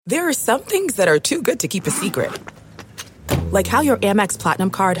There are some things that are too good to keep a secret. Like how your Amex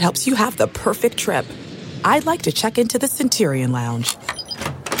Platinum card helps you have the perfect trip. I'd like to check into the Centurion Lounge.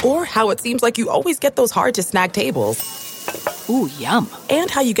 Or how it seems like you always get those hard-to-snag tables. Ooh, yum.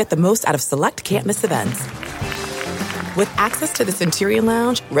 And how you get the most out of select can't-miss events. With access to the Centurion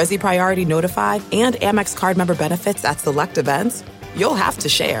Lounge, Resi Priority Notified, and Amex card member benefits at select events, you'll have to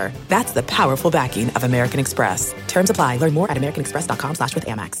share. That's the powerful backing of American Express. Terms apply. Learn more at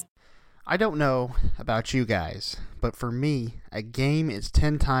americanexpress.com/withAmex. I don't know about you guys, but for me, a game is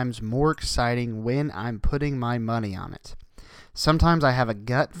 10 times more exciting when I'm putting my money on it. Sometimes I have a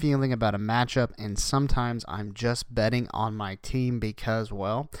gut feeling about a matchup, and sometimes I'm just betting on my team because,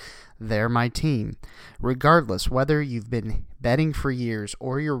 well, they're my team. Regardless, whether you've been betting for years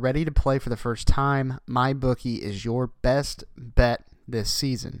or you're ready to play for the first time, MyBookie is your best bet this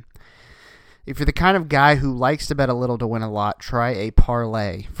season. If you're the kind of guy who likes to bet a little to win a lot, try a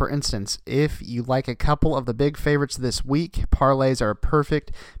parlay. For instance, if you like a couple of the big favorites this week, parlays are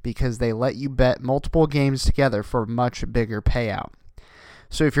perfect because they let you bet multiple games together for a much bigger payout.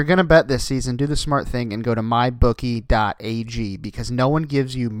 So if you're going to bet this season, do the smart thing and go to mybookie.ag because no one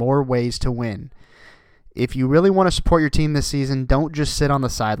gives you more ways to win. If you really want to support your team this season, don't just sit on the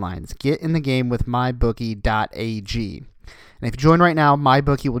sidelines. Get in the game with mybookie.ag. And if you join right now,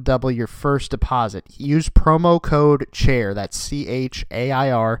 MyBookie will double your first deposit. Use promo code CHAIR, that's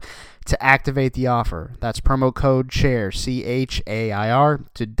CHAIR, to activate the offer. That's promo code CHAIR, CHAIR,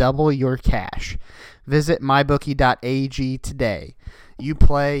 to double your cash. Visit mybookie.ag today. You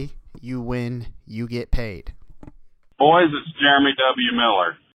play, you win, you get paid. Boys, it's Jeremy W.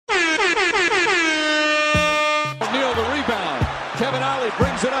 Miller. Neal the rebound. Kevin Ollie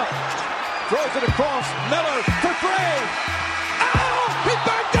brings it up. Throws it across. Miller for three. He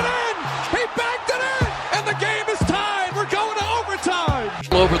backed it in! He backed it in! And the game is tied! We're going to overtime!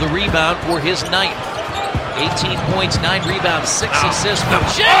 Over the rebound for his ninth. 18 points, 9 rebounds, 6 assists from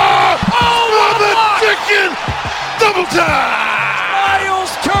Shea. Oh, the chicken! Double time!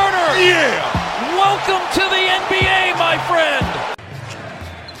 Miles Turner! Yeah! Welcome to the NBA, my friend!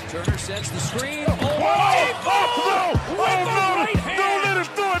 Turner sets the screen. No! Don't let him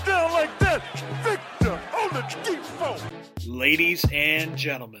throw it down like that! Victor Oladipo! Ladies and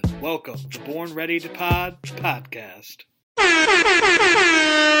gentlemen, welcome to Born Ready to Pod podcast.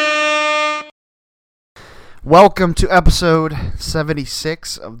 Welcome to episode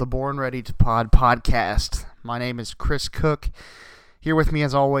 76 of the Born Ready to Pod podcast. My name is Chris Cook. Here with me,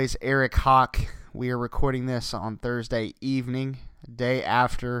 as always, Eric Hawk. We are recording this on Thursday evening, day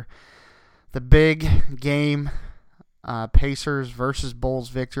after the big game, Pacers versus Bulls.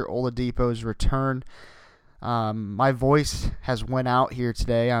 Victor Oladipo's return. My voice has went out here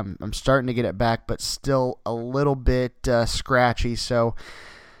today. I'm starting to get it back, but still a little bit scratchy. So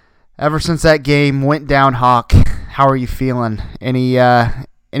ever since that game went down, Hawk, how are you feeling? Any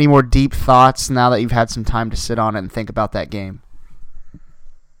more deep thoughts now that you've had some time to sit on it and think about that game?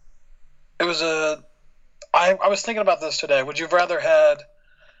 It was I was thinking about this today. Would you have rather had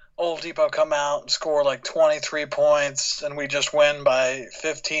Oladipo come out and score like 23 points and we just win by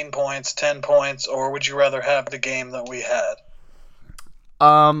 15 points, 10 points, or would you rather have the game that we had?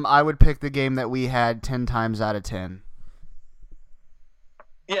 I would pick the game that we had 10 times out of 10.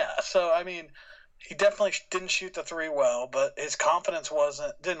 Yeah, so I mean, he definitely didn't shoot the three well, but his confidence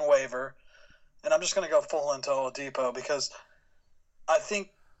didn't waver. And I'm just going to go full into Oladipo because I think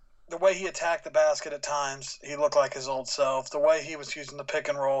the way he attacked the basket at times, he looked like his old self. The way he was using the pick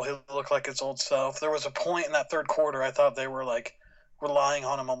and roll, he looked like his old self. There was a point in that third quarter I thought they were like relying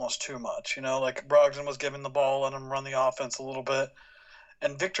on him almost too much. You know, like Brogdon was giving the ball, letting him run the offense a little bit.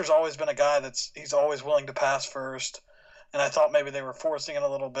 And Victor's always been a guy he's always willing to pass first. And I thought maybe they were forcing it a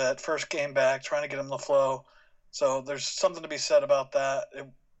little bit. First game back, trying to get him the flow. So there's something to be said about that.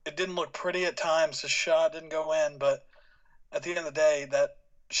 It didn't look pretty at times. His shot didn't go in, but at the end of the day, that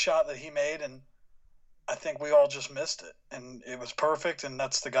shot that he made, and I think we all just missed it, and it was perfect, and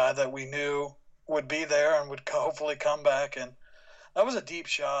that's the guy that we knew would be there and would hopefully come back. And that was a deep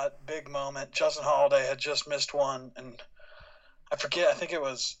shot, big moment. Justin Holiday had just missed one, and I think it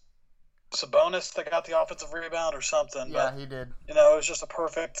was Sabonis that got the offensive rebound or something. Yeah, but, he did. You know, it was just a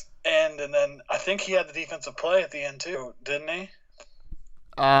perfect end, and then I think he had the defensive play at the end too, didn't he?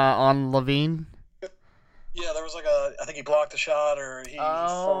 On Levine? Yeah, there was I think he blocked the shot, or he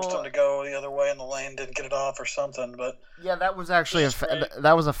forced him to go the other way in the lane, didn't get it off or something. But yeah, that was actually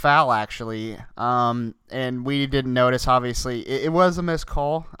that was a foul actually. And we didn't notice. Obviously, it was a missed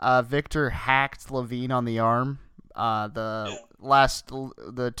call. Victor hacked Levine on the arm. The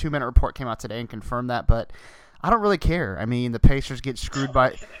 2-minute report came out today and confirmed that. But I don't really care. I mean, the Pacers get screwed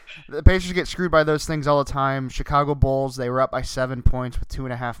by those things all the time. Chicago Bulls, they were up by 7 points with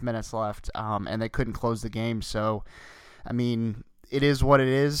 2.5 minutes left, and they couldn't close the game. So, I mean, it is what it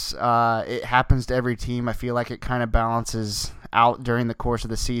is. It happens to every team. I feel like it kind of balances out during the course of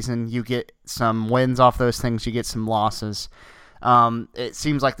the season. You get some wins off those things. You get some losses. It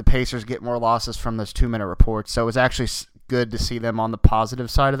seems like the Pacers get more losses from those 2-minute reports. So it was actually good to see them on the positive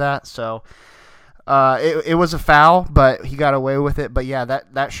side of that. So it was a foul, but he got away with it. But yeah,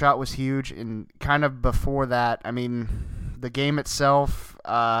 that shot was huge. And kind of before that, I mean, the game itself,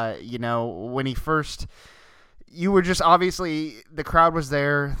 when he first, you were just obviously, the crowd was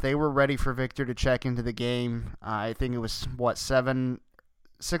there. They were ready for Victor to check into the game. I think it was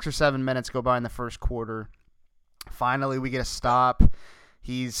 6 or 7 minutes go by in the first quarter. Finally, we get a stop.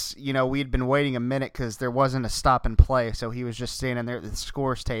 He's, we'd been waiting a minute because there wasn't a stop and play, so he was just standing there at the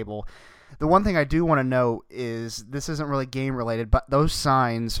scores table. The one thing I do want to note is, this isn't really game-related, but those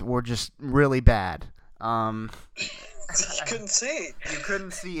signs were just really bad. You couldn't see. You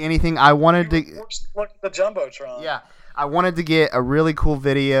couldn't see anything. I wanted to look at the Jumbotron. Yeah, I wanted to get a really cool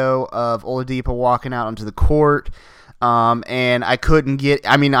video of Oladipo walking out onto the court. And I couldn't get,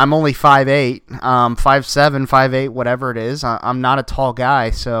 I'm only 5'8", 5'7", 5'8", whatever it is. I'm not a tall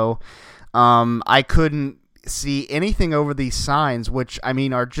guy, so I couldn't see anything over these signs, which,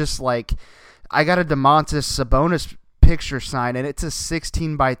 are just like, I got a Domantas Sabonis picture sign, and it's a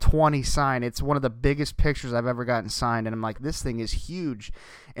 16 by 20 sign. It's one of the biggest pictures I've ever gotten signed, and I'm like, this thing is huge.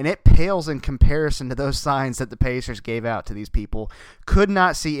 And it pales in comparison to those signs that the Pacers gave out to these people. Could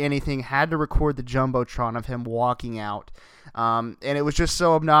not see anything. Had to record the Jumbotron of him walking out. And it was just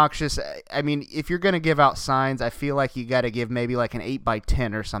so obnoxious. If you're going to give out signs, I feel like you got to give maybe like an 8 by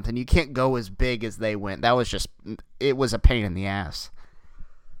 10 or something. You can't go as big as they went. It was a pain in the ass.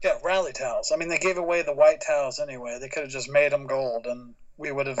 Yeah, rally towels. They gave away the white towels anyway. They could have just made them gold, and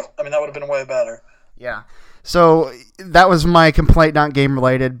that would have been way better. Yeah. So that was my complaint, not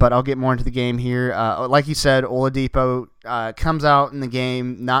game-related, but I'll get more into the game here. Like you said, Oladipo comes out in the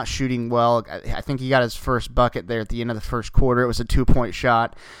game not shooting well. I think he got his first bucket there at the end of the first quarter. It was a 2-point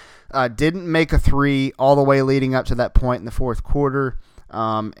shot. Didn't make a three all the way leading up to that point in the fourth quarter.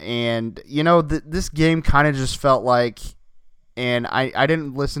 This game kind of just felt like, and I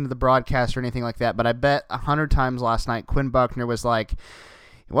didn't listen to the broadcast or anything like that, but I bet 100 times last night Quinn Buckner was like,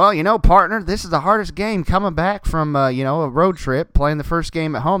 well, partner, this is the hardest game coming back from, a road trip, playing the first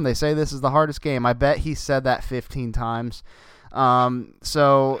game at home. They say this is the hardest game. I bet he said that 15 times. You got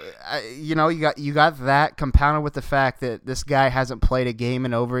that compounded with the fact that this guy hasn't played a game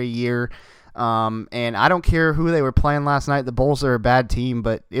in over a year. And I don't care who they were playing last night. The Bulls are a bad team,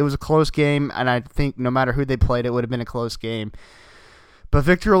 but it was a close game, and I think no matter who they played, it would have been a close game. But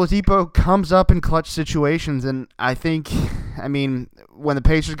Victor Oladipo comes up in clutch situations, and I think, when the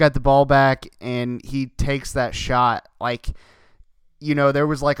Pacers got the ball back and he takes that shot, there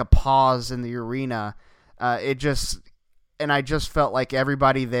was like a pause in the arena. I just felt like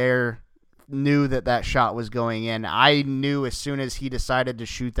everybody there knew that shot was going in. I knew as soon as he decided to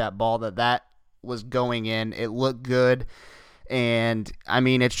shoot that ball that was going in. It looked good. And,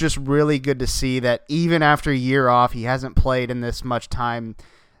 it's just really good to see that even after a year off, he hasn't played in this much time.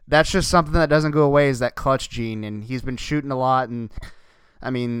 That's just something that doesn't go away, is that clutch gene. And he's been shooting a lot. And,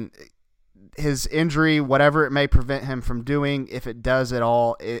 his injury, whatever it may prevent him from doing, if it does at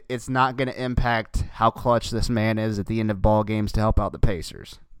all, it's not going to impact how clutch this man is at the end of ball games to help out the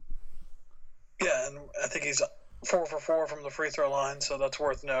Pacers. Yeah, and I think he's 4 for 4 from the free throw line, so that's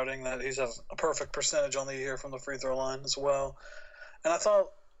worth noting that he's a perfect percentage on the year from the free throw line as well. And I thought,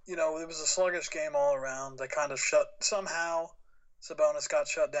 it was a sluggish game all around. They kind of somehow Sabonis got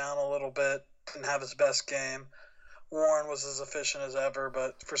shut down a little bit, didn't have his best game. Warren was as efficient as ever,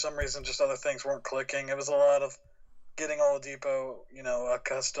 but for some reason just other things weren't clicking. It was a lot of getting Oladipo,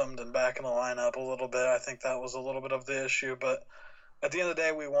 accustomed and back in the lineup a little bit. I think that was a little bit of the issue, but at the end of the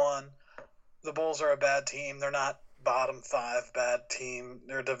day, we won. The Bulls are a bad team. They're not bottom 5 bad team.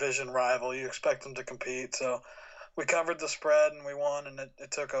 They're a division rival. You expect them to compete. So we covered the spread and we won, and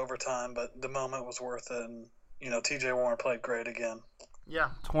it took overtime, but the moment was worth it. And, TJ Warren played great again. Yeah,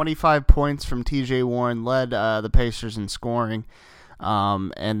 25 points from TJ Warren led the Pacers in scoring.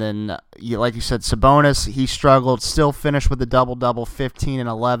 And then, like you said, Sabonis, he struggled, still finished with a double-double, 15 and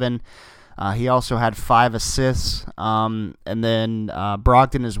 11. He also had 5 assists, and then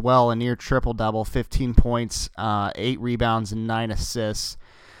Brogdon as well, a near triple-double, 15 points, 8 rebounds, and 9 assists.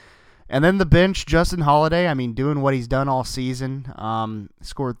 And then the bench, Justin Holiday, I mean, doing what he's done all season,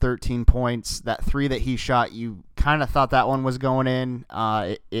 scored 13 points. That three that he shot, you kind of thought that one was going in.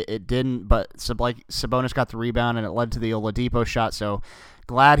 It didn't, but Sabonis got the rebound, and it led to the Oladipo shot, so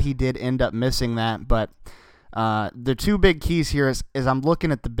glad he did end up missing that. But the two big keys here is I'm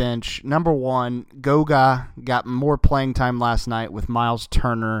looking at the bench. Number one, Goga got more playing time last night with Miles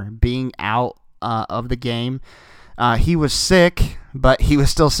Turner being out of the game. He was sick, but he was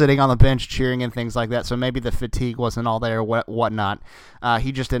still sitting on the bench cheering and things like that, so maybe the fatigue wasn't all there, whatnot.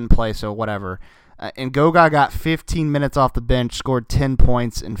 He just didn't play, so whatever. And Goga got 15 minutes off the bench, scored 10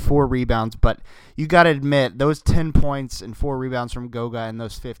 points and 4 rebounds, but you got to admit, those 10 points and 4 rebounds from Goga in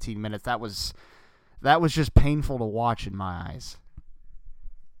those 15 minutes, that was just painful to watch in my eyes.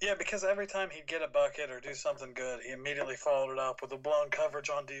 Yeah, because every time he'd get a bucket or do something good, he immediately followed it up with a blown coverage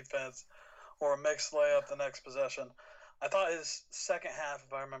on defense or a mixed layup the next possession. I thought his second half,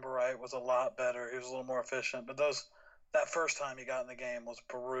 if I remember right, was a lot better. He was a little more efficient. But that first time he got in the game was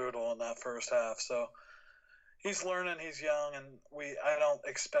brutal in that first half. So he's learning, he's young, and I don't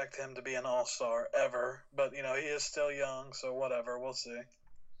expect him to be an all-star ever. But, he is still young, so whatever. We'll see.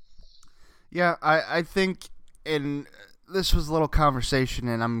 Yeah, I think this was a little conversation,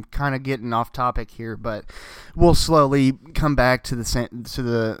 and I'm kind of getting off topic here, but we'll slowly come back to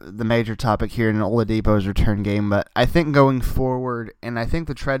the major topic here in Oladipo's return game. But I think going forward, and I think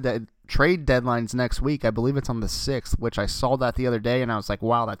the trade deadline's next week. I believe it's on the 6th, which I saw that the other day, and I was like,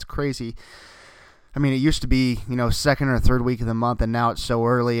 wow, that's crazy. I mean, it used to be, second or third week of the month, and now it's so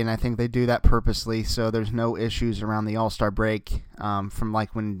early, and I think they do that purposely so there's no issues around the All-Star break from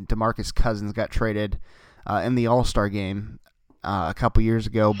like when DeMarcus Cousins got traded in the All-Star game a couple years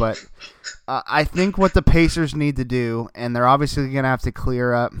ago. But I think what the Pacers need to do, and they're obviously going to have to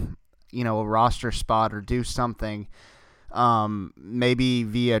clear up, a roster spot or do something, maybe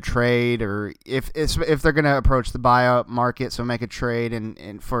via trade, or if they're going to approach the buyout market, so make a trade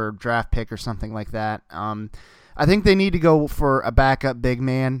and for a draft pick or something like that. I think they need to go for a backup big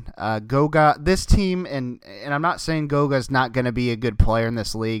man. Goga, this team, and I'm not saying Goga's not going to be a good player in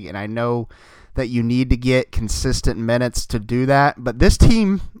this league, and I know that you need to get consistent minutes to do that. But this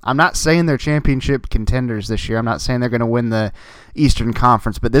team, I'm not saying they're championship contenders this year. I'm not saying they're going to win the Eastern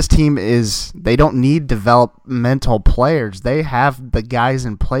Conference. But this team they don't need developmental players. They have the guys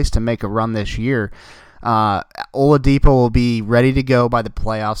in place to make a run this year. Oladipo will be ready to go by the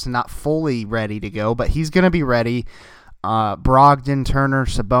playoffs, and not fully ready to go, but he's going to be ready. Brogdon, Turner,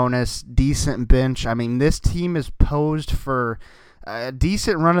 Sabonis, decent bench. I mean, this team is posed for a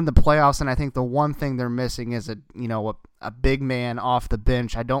decent run in the playoffs, and I think the one thing they're missing is a big man off the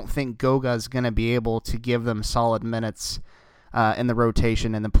bench. I don't think Goga is going to be able to give them solid minutes in the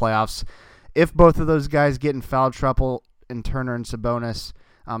rotation in the playoffs if both of those guys get in foul trouble, in Turner and Sabonis.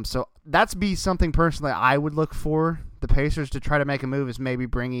 So that's be something personally I would look for the Pacers to try to make a move, is maybe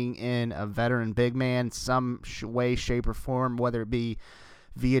bringing in a veteran big man some way, shape, or form, whether it be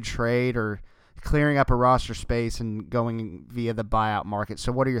via trade or clearing up a roster space and going via the buyout market.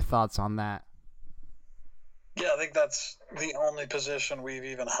 So what are your thoughts on that? Yeah, I think that's the only position we've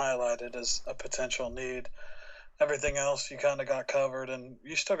even highlighted as a potential need. Everything else you kind of got covered, and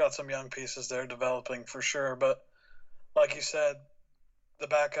you still got some young pieces there developing for sure. But like you said, the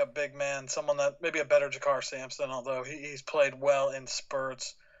backup big man, someone that maybe a better Jakar Sampson, although he's played well in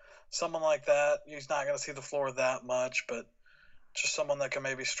spurts. Someone like that, he's not going to see the floor that much, but just someone that can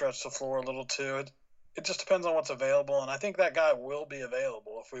maybe stretch the floor a little too. It just depends on what's available, and I think that guy will be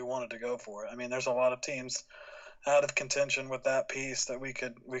available if we wanted to go for it. I mean, there's a lot of teams out of contention with that piece that we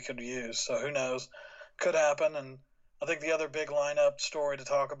could use, so who knows? Could happen. And I think the other big lineup story to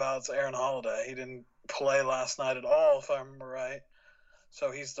talk about is Aaron Holiday. He didn't play last night at all, if I remember right.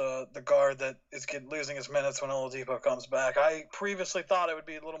 So he's the guard that is losing his minutes when Oladipo comes back. I previously thought it would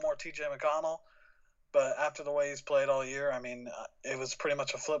be a little more T.J. McConnell, but after the way he's played all year, I mean, it was pretty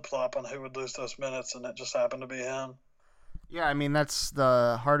much a flip-flop on who would lose those minutes, and it just happened to be him. Yeah, I mean, that's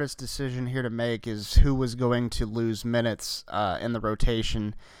the hardest decision here to make, is who was going to lose minutes in the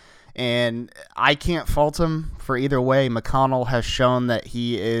rotation. And I can't fault him for either way. McConnell has shown that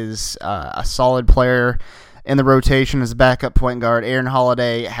he is a solid player in the rotation as a backup point guard. Aaron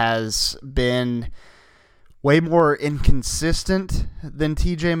Holiday has been way more inconsistent than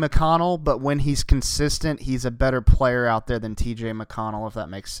TJ McConnell, but when he's consistent, he's a better player out there than TJ McConnell, if that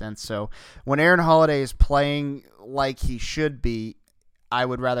makes sense. So when Aaron Holiday is playing like he should be, I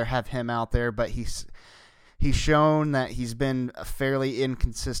would rather have him out there, but he's shown that he's been a fairly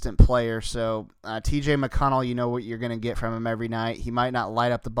inconsistent player. So TJ McConnell, you know what you're going to get from him every night. He might not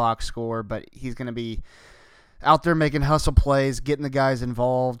light up the box score, but he's going to be out there making hustle plays, getting the guys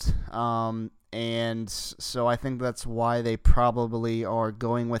involved. And so I think that's why they probably are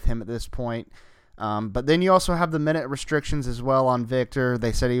going with him at this point. But then you also have the minute restrictions as well on Victor.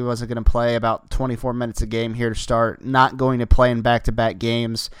 They said he wasn't going to play about 24 minutes a game here to start, not going to play in back-to-back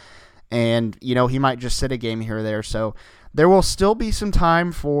games. And, he might just sit a game here or there. So there will still be some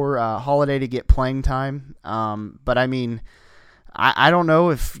time for Holiday to get playing time. But, I mean, I don't know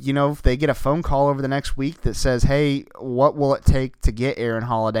if they get a phone call over the next week that says, hey, what will it take to get Aaron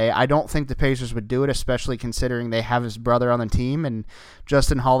Holiday? I don't think the Pacers would do it, especially considering they have his brother on the team. And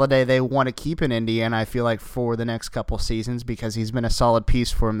Justin Holiday, they want to keep in Indiana, I feel like, for the next couple seasons because he's been a solid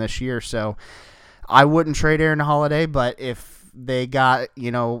piece for him this year. So I wouldn't trade Aaron Holiday, but if they got,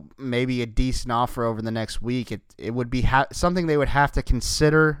 maybe a decent offer over the next week, it would be something they would have to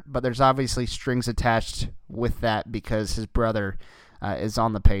consider, but there's obviously strings attached with that because his brother is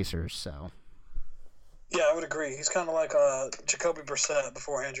on the Pacers. So, yeah, I would agree. He's kind of like Jacoby Brissett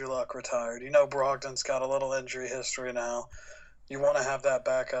before Andrew Luck retired. Brogdon's got a little injury history now. You want to have that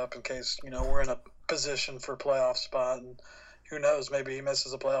backup in case, we're in a position for a playoff spot, and who knows, maybe he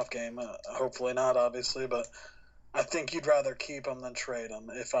misses a playoff game. Hopefully not, obviously, but I think you'd rather keep him than trade him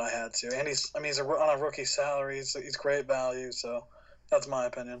if I had to. And he's on a rookie salary. He's great value, so that's my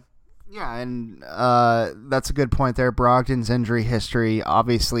opinion. Yeah, and that's a good point there. Brogdon's injury history,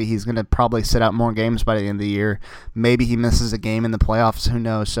 obviously he's going to probably sit out more games by the end of the year. Maybe he misses a game in the playoffs, who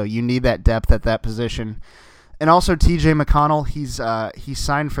knows. So you need that depth at that position. And also T.J. McConnell, he's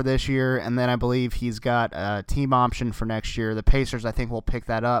signed for this year, and then I believe he's got a team option for next year. The Pacers, I think, will pick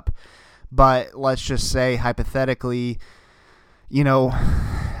that up. But let's just say, hypothetically,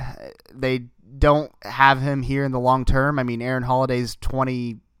 they don't have him here in the long term. I mean, Aaron Holiday's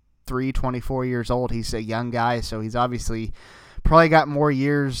 23, 24 years old. He's a young guy, so he's obviously probably got more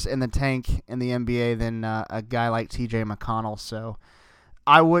years in the tank in the NBA than a guy like T.J. McConnell. So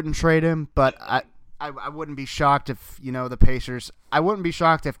I wouldn't trade him, but I wouldn't be shocked if, the Pacers – I wouldn't be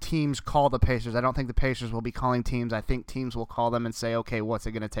shocked if teams call the Pacers. I don't think the Pacers will be calling teams. I think teams will call them and say, okay, what's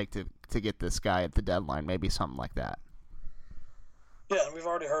it going to take to get this guy at the deadline? Maybe something like that. Yeah, and we've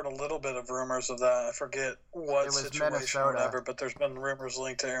already heard a little bit of rumors of that. I forget what situation Minnesota. Or whatever, but there's been rumors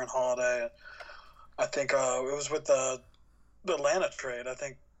linked to Aaron Holiday. I think it was with the Atlanta trade. I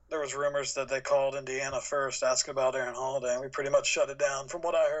think there was rumors that they called Indiana first, asking about Aaron Holiday, and we pretty much shut it down from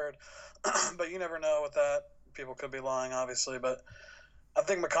what I heard. But you never know with that. People could be lying, obviously. But I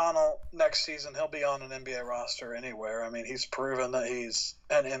think McConnell, next season, he'll be on an NBA roster anywhere. I mean, he's proven that he's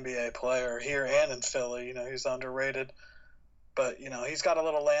an NBA player here and in Philly. He's underrated. But, he's got a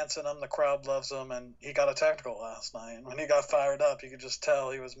little lance in him. The crowd loves him. And he got a technical last night. And when he got fired up, you could just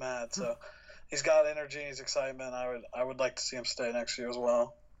tell he was mad. So he's got energy. He's excitement. I would like to see him stay next year as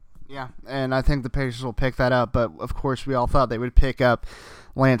well. Yeah, and I think the Pacers will pick that up. But, of course, we all thought they would pick up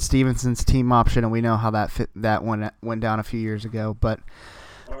Lance Stevenson's team option, and we know how that went down a few years ago. But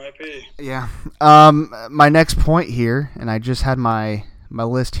R.I.P. Yeah. My next point here, and I just had my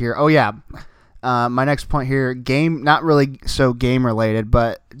list here. Oh yeah, my next point here, not really so game related,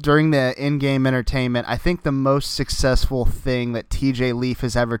 but during the in-game entertainment, I think the most successful thing that TJ Leaf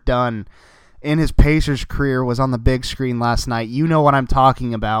has ever done in his Pacers career was on the big screen last night. You know what I'm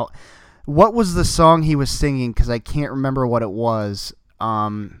talking about. What was the song he was singing? Because I can't remember what it was. I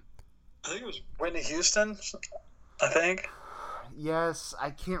think it was Whitney Houston, I think. Yes, I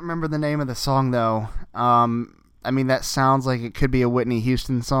can't remember the name of the song, though. I mean, that sounds like it could be a Whitney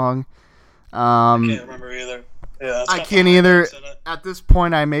Houston song. I can't remember either. Yeah, I can't either. At this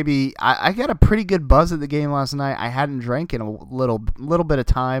point, I got a pretty good buzz at the game last night. I hadn't drank in a little bit of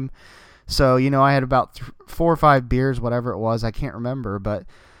time. So, I had about 4 or 5 beers, whatever it was. I can't remember, but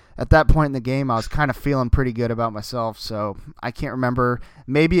at that point in the game, I was kind of feeling pretty good about myself, so I can't remember.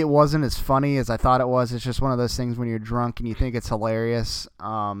 Maybe it wasn't as funny as I thought it was. It's just one of those things when you're drunk and you think it's hilarious.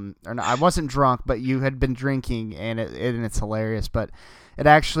 Or no, I wasn't drunk, but you had been drinking, and it's hilarious. But it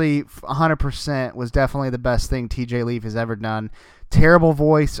actually 100% was definitely the best thing TJ Leaf has ever done. Terrible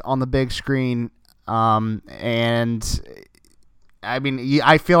voice on the big screen, and I mean,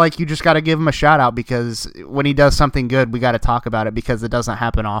 I feel like you just got to give him a shout out because when he does something good, we got to talk about it because it doesn't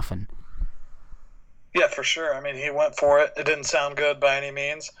happen often. Yeah, for sure. I mean, he went for it. It didn't sound good by any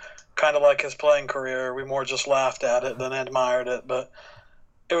means. Kind of like his playing career. We more just laughed at it than admired it, but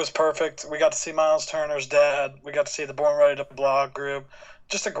it was perfect. We got to see Miles Turner's dad. We got to see the Born Ready to Blog group.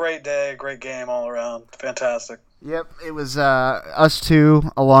 Just a great day, a great game all around. Fantastic. Yep, it was us two,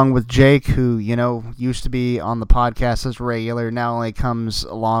 along with Jake, who, used to be on the podcast as regular, now only comes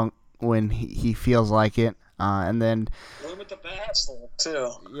along when he feels like it. And then... We're with the Bachelor, too.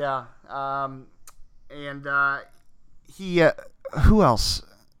 Yeah. And he, who else?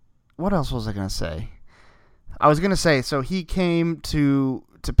 What else was I going to say? I was going to say, so he came to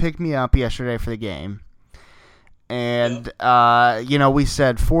pick me up yesterday for the game. And, we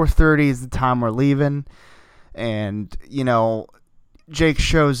said 4:30 is the time we're leaving. And, Jake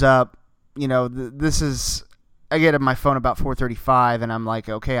shows up. This is... I get on my phone about 4:35, and I'm like,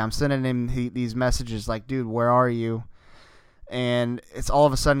 okay, I'm sending him these messages like, dude, where are you? And it's all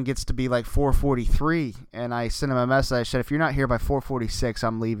of a sudden gets to be like 4:43, and I sent him a message. I said, if you're not here by 4:46,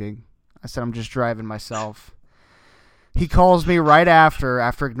 I'm leaving. I said, I'm just driving myself. He calls me right after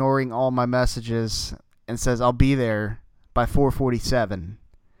ignoring all my messages, and says, I'll be there by 4:47.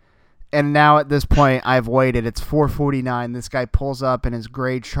 And now at this point, I've waited. It's 4:49. This guy pulls up in his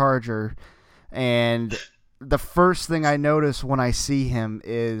gray Charger, and the first thing I notice when I see him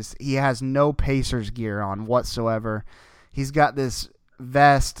is he has no Pacers gear on whatsoever. He's got this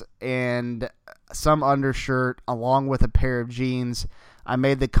vest and some undershirt along with a pair of jeans. I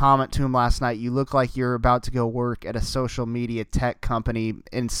made the comment to him last night, you look like you're about to go work at a social media tech company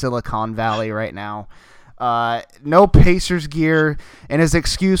in Silicon Valley right now. No Pacers gear, and his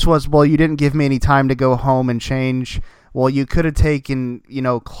excuse was, well, you didn't give me any time to go home and change. Well, you could have taken,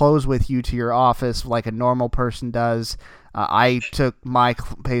 clothes with you to your office like a normal person does. I took my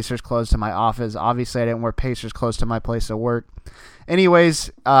Pacers clothes to my office. Obviously, I didn't wear Pacers clothes to my place of work.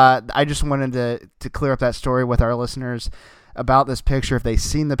 Anyways, I just wanted to clear up that story with our listeners about this picture. If they've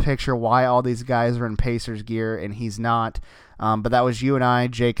seen the picture, why all these guys are in Pacers gear and he's not. But that was you and I,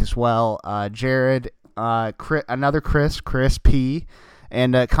 Jake as well, Jared, Chris P,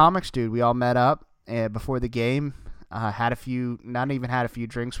 and Comics Dude. We all met up before the game. Not even had a few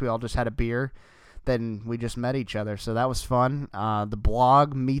drinks. We all just had a beer. Then we just met each other. So that was fun. The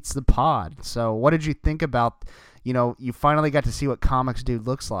blog meets the pod. So what did you think about, you finally got to see what Comics Dude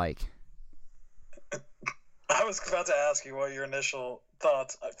looks like? I was about to ask you what your initial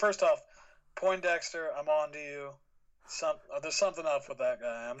thoughts. First off, Poindexter, I'm on to you. There's something up with that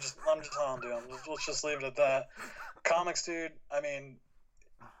guy. I'm just on to him. Let's just leave it at that. Comics Dude,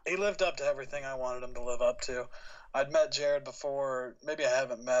 he lived up to everything I wanted him to live up to. I'd met Jared before. Maybe I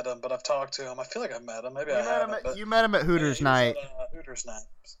haven't met him, but I've talked to him. I feel like I've met him. Maybe I haven't. You met him at Hooters night. Hooters night.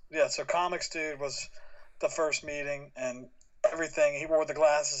 Yeah, so Comics Dude was the first meeting, and everything. He wore the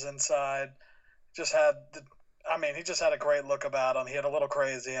glasses inside. He just had a great look about him. He had a little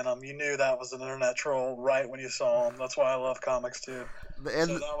crazy in him. You knew that was an internet troll right when you saw him. That's why I love Comics Dude. So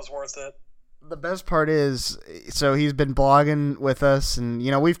that was worth it. The best part is, so he's been blogging with us, and,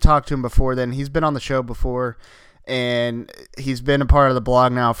 we've talked to him before then. He's been on the show before, and he's been a part of the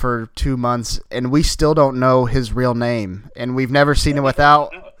blog now for 2 months, and we still don't know his real name, and we've never seen him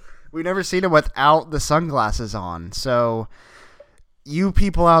without the sunglasses on. So you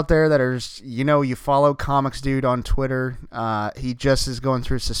people out there that are, you follow Comics Dude on Twitter, he just is going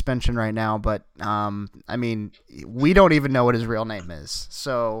through suspension right now, but, we don't even know what his real name is.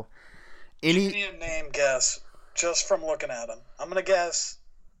 So give me a name guess just from looking at him. I'm going to guess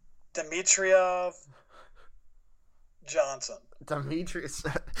Dimitriov Johnson. Demetrius.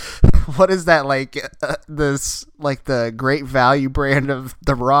 What is that, like the Great Value brand of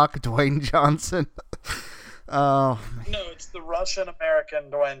The Rock, Dwayne Johnson? Oh. No, it's the Russian-American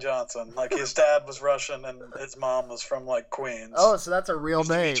Dwayne Johnson. Like, his dad was Russian and his mom was from, Queens. Oh, so that's a real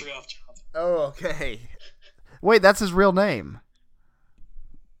name. Dimitriov Johnson. Oh, okay. Wait, that's his real name.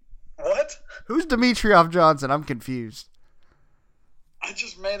 What? Who's Dimitriov Johnson? I'm confused. I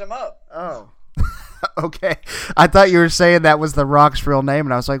just made him up. Oh. Okay. I thought you were saying that was The Rock's real name,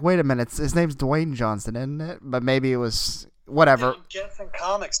 and I was like, wait a minute, his name's Dwayne Johnson, isn't it? But maybe it was whatever. Yeah, I'm guessing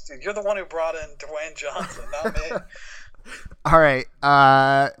Comics Dude. You're the one who brought in Dwayne Johnson, not me. All right.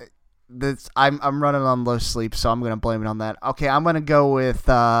 I'm running on low sleep, so I'm going to blame it on that. Okay, I'm going to go with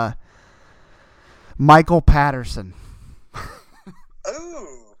Michael Patterson.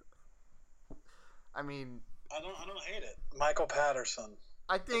 Ooh. I don't hate it. Michael Patterson.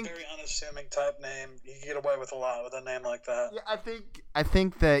 I think a very unassuming type name. You can get away with a lot with a name like that. Yeah, I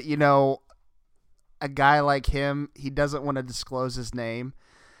think that, a guy like him, he doesn't want to disclose his name,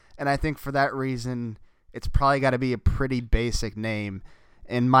 and I think for that reason, it's probably got to be a pretty basic name.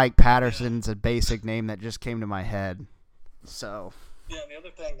 And Mike Patterson's a basic name that just came to my head. So. Yeah, and the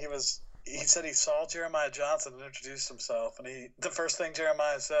other thing, he said he saw Jeremiah Johnson and introduced himself, and the first thing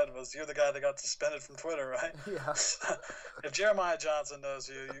Jeremiah said was, "You're the guy that got suspended from Twitter, right?" Yeah. If Jeremiah Johnson knows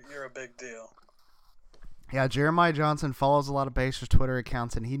you, you're a big deal. Yeah, Jeremiah Johnson follows a lot of Pacers Twitter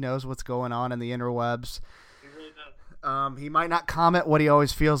accounts, and he knows what's going on in the interwebs. He really does. He might not comment what he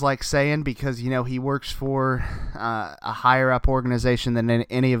always feels like saying because, he works for a higher-up organization than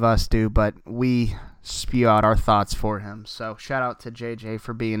any of us do, but we spew out our thoughts for him. So shout out to JJ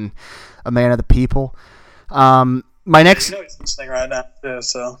for being a man of the people. My next, he's listening right now too.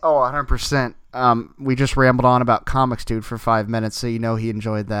 So 100%. We just rambled on about comics, dude, for 5 minutes, so he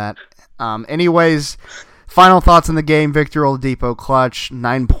enjoyed that. Anyways, final thoughts on the game. Victor Oladipo, clutch,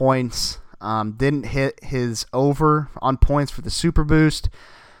 9 points. Didn't hit his over on points for the Super Boost,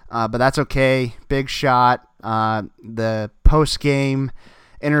 but that's okay. Big shot. The post-game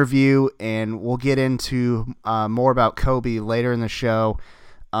interview, and we'll get into more about Kobe later in the show.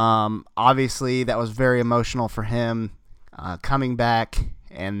 Obviously, that was very emotional for him coming back,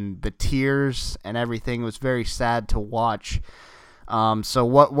 and the tears and everything was very sad to watch. So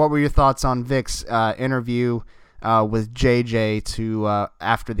what were your thoughts on Vic's interview with JJ to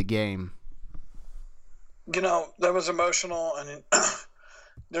after the game? That was emotional, and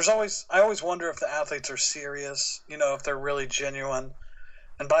I always wonder if the athletes are serious, if they're really genuine.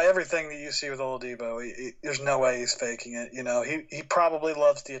 And by everything that you see with Oladipo, there's no way he's faking it. He probably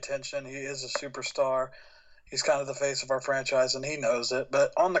loves the attention. He is a superstar. He's kind of the face of our franchise, and he knows it.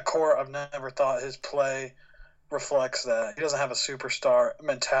 But on the court, I've never thought his play reflects that. He doesn't have a superstar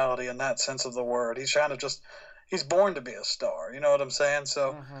mentality in that sense of the word. He's kind of he's born to be a star. You know what I'm saying?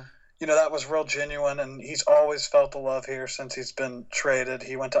 So, that was real genuine, and he's always felt the love here since he's been traded.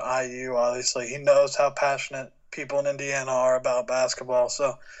 He went to IU, obviously. He knows how passionate people in Indiana are about basketball.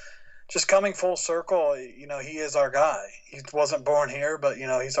 So just coming full circle, he is our guy. He wasn't born here, but,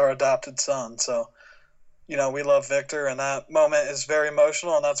 he's our adopted son. So, we love Victor, and that moment is very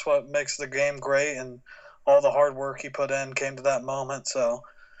emotional, and that's what makes the game great, and all the hard work he put in came to that moment. So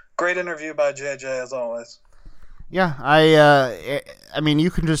great interview by JJ as always. Yeah, I mean,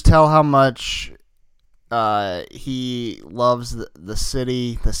 you can just tell how much he loves the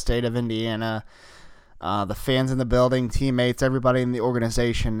city, the state of Indiana, the fans in the building, teammates, everybody in the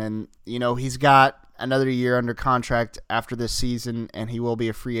organization. And, he's got another year under contract after this season, and he will be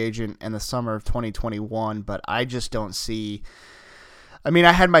a free agent in the summer of 2021. But I just don't see – I mean,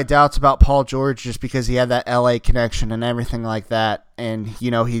 I had my doubts about Paul George just because he had that LA connection and everything like that. And,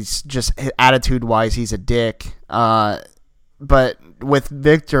 he's just attitude-wise, he's a dick. But with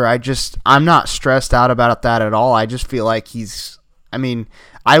Victor, I'm not stressed out about that at all. I just feel like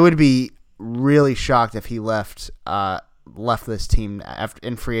I would be really shocked if he left this team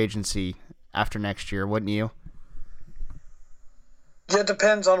in free agency after next year, wouldn't you? Yeah, it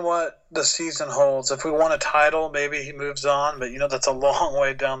depends on what the season holds. If we won a title, maybe he moves on, but that's a long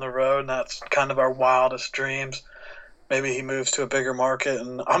way down the road, and that's kind of our wildest dreams. Maybe he moves to a bigger market,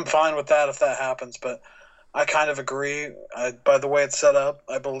 and I'm fine with that if that happens, but I kind of agree. By the way it's set up,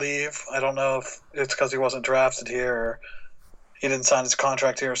 I believe, I don't know if it's because he wasn't drafted here or he didn't sign his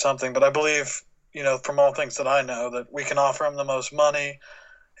contract here or something, but I believe, from all things that I know, that we can offer him the most money.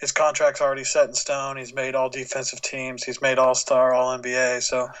 His contract's already set in stone. He's made all defensive teams. He's made All-Star, All-NBA,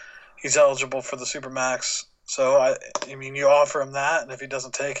 so he's eligible for the Supermax. So, I mean, you offer him that, and if he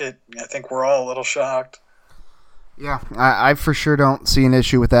doesn't take it, I think we're all a little shocked. Yeah, I for sure don't see an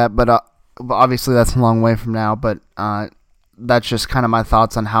issue with that, but obviously that's a long way from now. But that's just kind of my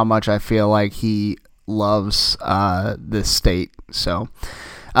thoughts on how much I feel like he loves this state. So,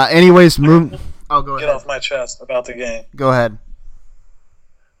 anyways, move. Oh, go ahead. Get off my chest about the game. Go ahead.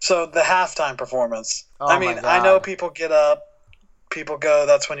 So the halftime performance. Oh, I mean, I know people get up, people go,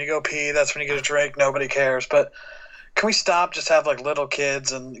 that's when you go pee, that's when you get a drink, nobody cares. But can we stop just have little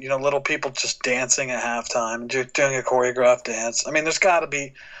kids and, little people just dancing at halftime, doing a choreographed dance? I mean, there's got to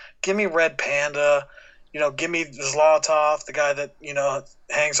be – give me Red Panda, give me Zlotov, the guy that,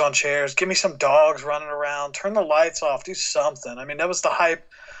 hangs on chairs. Give me some dogs running around. Turn the lights off. Do something. I mean, that was the hype.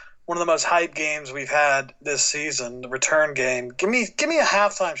 One of the most hype games we've had this season, the return game. Give me a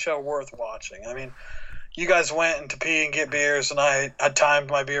halftime show worth watching. I mean, you guys went into pee and get beers, and I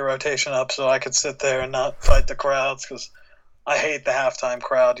timed my beer rotation up so I could sit there and not fight the crowds because I hate the halftime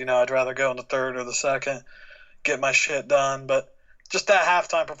crowd. I'd rather go in the third or the second, get my shit done. But just that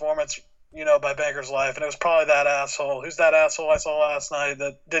halftime performance, by Banker's Life, and it was probably that asshole. Who's that asshole I saw last night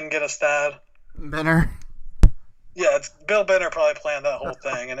that didn't get a stat? Benner. Yeah, it's Bill Benner probably planned that whole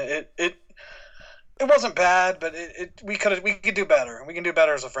thing, and it wasn't bad, but we could do better, and we can do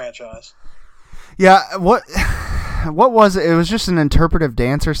better as a franchise. Yeah, what was it? It was just an interpretive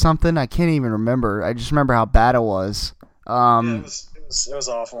dance or something. I can't even remember. I just remember how bad it was. Yeah, it was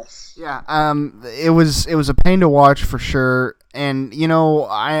awful. Yeah, it was a pain to watch for sure, and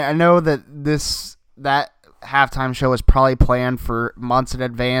I know that that halftime show was probably planned for months in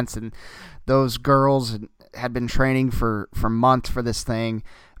advance, and those girls had been training for months for this thing,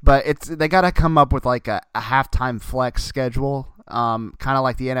 but they got to come up with a halftime flex schedule kind of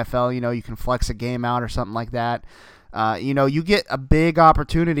like the NFL. You can flex a game out or something like that. You get a big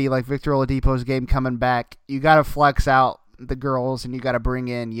opportunity like Victor Oladipo's game coming back. You got to flex out the girls, and you got to bring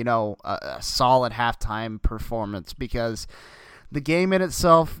in, a solid halftime performance, because the game in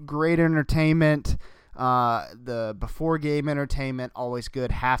itself, great entertainment. The before game entertainment, always good.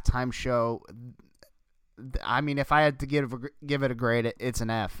 Halftime show, I mean, if I had to give it a grade, it's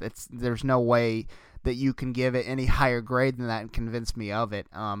an F. There's no way that you can give it any higher grade than that and convince me of it.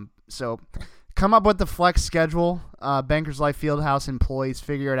 So come up with the flex schedule. Bankers Life Fieldhouse employees,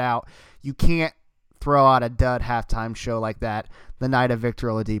 figure it out. You can't throw out a dud halftime show like that the night of Victor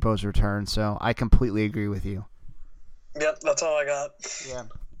Oladipo's return. So I completely agree with you. Yep, that's all I got. Yeah.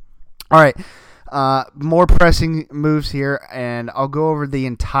 All right. More pressing moves here, and I'll go over the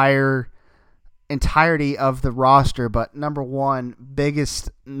entirety of the roster. But number one, biggest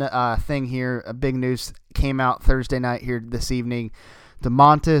thing here, a big news came out Thursday night here this evening.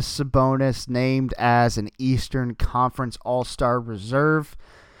 Domantas Sabonis named as an Eastern Conference All-Star reserve.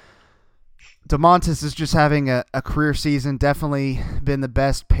 Domantas is just having a career season, definitely been the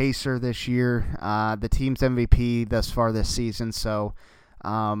best pacer this year, the team's MVP thus far this season. So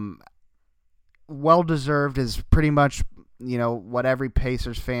well-deserved is pretty much, what every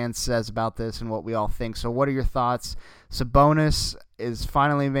Pacers fan says about this and what we all think. So what are your thoughts? Sabonis is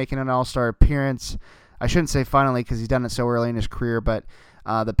finally making an All-Star appearance. I shouldn't say finally because he's done it so early in his career, but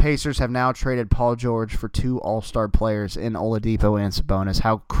the Pacers have now traded Paul George for 2 All-Star players in Oladipo and Sabonis.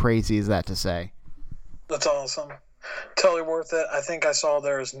 How crazy is that to say? That's awesome. Totally worth it. I think I saw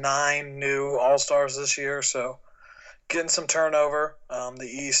there's 9 new All-Stars this year, so getting some turnover. The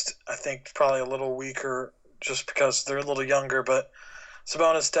East, I think, probably a little weaker just because they're a little younger, but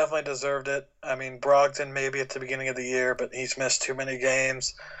Sabonis definitely deserved it. I mean, Brogdon maybe at the beginning of the year, but he's missed too many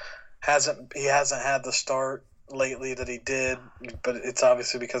games. He hasn't had the start lately that he did, but it's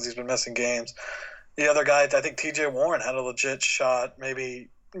obviously because he's been missing games. The other guy, I think T.J. Warren had a legit shot, maybe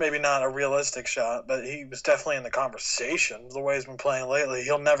not a realistic shot, but he was definitely in the conversation the way he's been playing lately.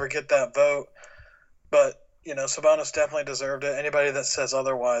 He'll never get that vote, but Sabonis definitely deserved it. Anybody that says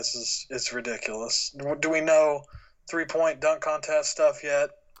otherwise is ridiculous. Do we know 3-point dunk contest stuff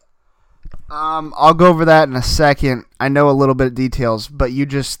yet? I'll go over that in a second. I know a little bit of details, but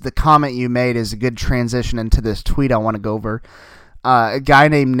the comment you made is a good transition into this tweet I want to go over. A guy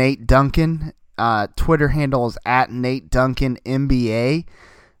named Nate Duncan, Twitter handle is @NateDuncanNBA.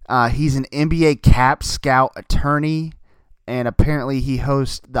 He's an NBA cap scout attorney, and apparently he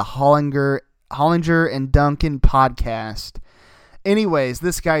hosts the Hollinger and Duncan podcast. Anyways,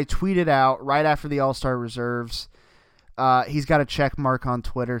 this guy tweeted out right after the All-Star reserves. He's got a check mark on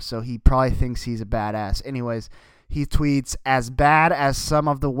Twitter, so he probably thinks he's a badass. Anyways, he tweets, "As bad as some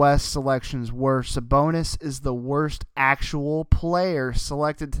of the West selections were, Sabonis is the worst actual player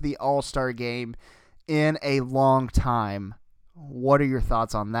selected to the All-Star game in a long time." What are your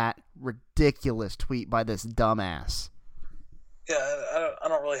thoughts on that ridiculous tweet by this dumbass? Yeah, I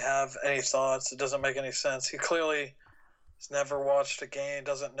don't really have any thoughts. It doesn't make any sense. He clearly has never watched a game,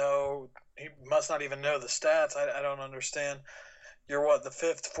 doesn't know. He must not even know the stats. I don't understand. You're the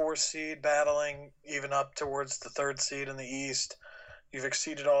 5th, 4th seed battling even up towards the 3rd seed in the East. You've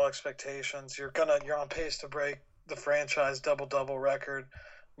exceeded all expectations. You're on pace to break the franchise double-double record.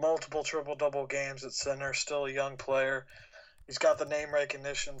 Multiple triple-double games at center. Still a young player. He's got the name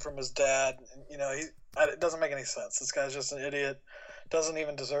recognition from his dad. It doesn't make any sense. This guy's just an idiot. Doesn't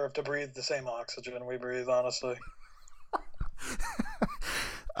even deserve to breathe the same oxygen we breathe, honestly.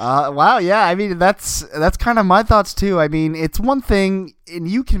 Wow, yeah, I mean, that's kind of my thoughts too. I mean, it's one thing, and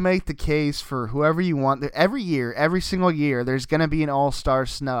you can make the case for whoever you want. Every single year, there's going to be an all-star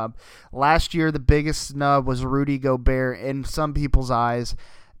snub. Last year, the biggest snub was Rudy Gobert in some people's eyes,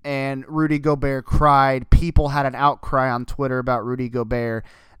 and Rudy Gobert cried. People had an outcry on Twitter about Rudy Gobert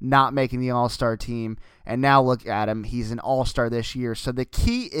not making the all-star team, and now look at him. He's an all-star this year. So the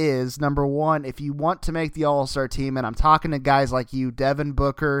key is, number one, if you want to make the all-star team, and I'm talking to guys like you, Devin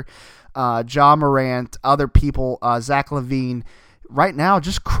Booker, Ja Morant, other people, Zach LaVine, right now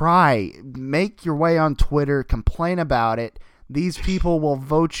just cry. Make your way on Twitter, complain about it. These people will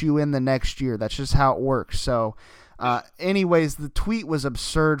vote you in the next year. That's just how it works. So anyways, the tweet was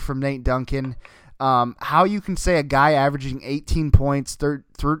absurd from Nate Duncan. How you can say a guy averaging 18 points,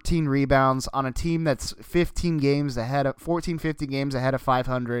 13 rebounds on a team that's 15 games ahead of 50 games ahead of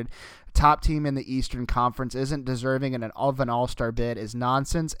 500, top team in the Eastern Conference, isn't deserving of an all-star bid is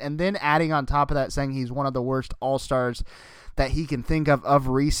nonsense. And then adding on top of that saying he's one of the worst all-stars that he can think of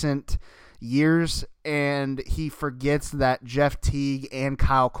recent years, and he forgets that Jeff Teague and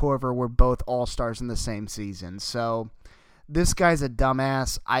Kyle Korver were both all-stars in the same season. So this guy's a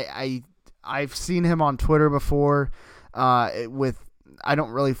dumbass. I've seen him on Twitter before. I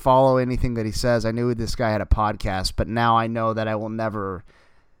don't really follow anything that he says. I knew this guy had a podcast, but now I know that I will never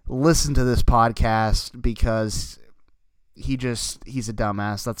listen to this podcast because he's a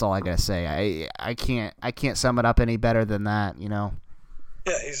dumbass. That's all I gotta say. I can't sum it up any better than that, you know.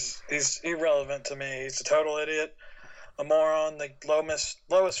 Yeah, he's irrelevant to me. He's a total idiot, a moron, the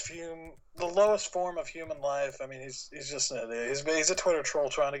lowest form of human life. I mean, he's just an idiot. He's a Twitter troll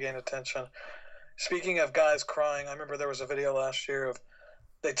trying to gain attention. Speaking of guys crying, I remember there was a video last year of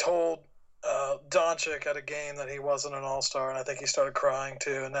they told Doncic at a game that he wasn't an all-star, and I think he started crying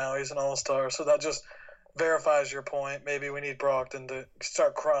too, and now he's an all-star. So that just verifies your point. Maybe we need Brogdon to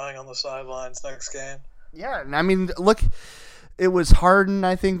start crying on the sidelines next game. Yeah, I mean, look, it was Harden,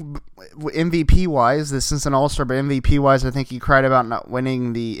 I think, MVP-wise. This is an all-star, but MVP-wise, I think he cried about not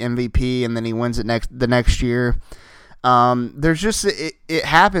winning the MVP, and then he wins it the next year. There's just it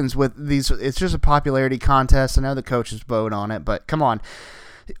happens with these. It's just a popularity contest. I know the coaches vote on it, but come on.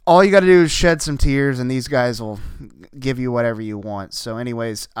 All you got to do is shed some tears, and these guys will give you whatever you want. So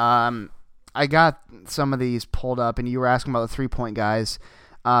anyways, I got some of these pulled up, and you were asking about the three-point guys.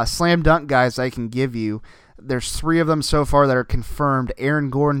 Slam dunk guys I can give you. There's 3 of them so far that are confirmed. Aaron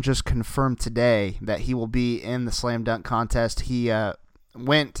Gordon just confirmed today that he will be in the slam dunk contest. He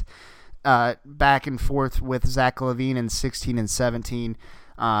went back and forth with Zach LaVine in 16 and 17.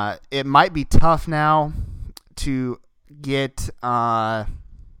 It might be tough now to get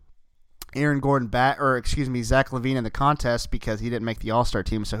Aaron Gordon back, Zach LaVine in the contest because he didn't make the All-Star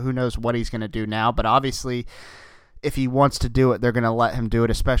team, so who knows what he's going to do now. But obviously, if he wants to do it, they're going to let him do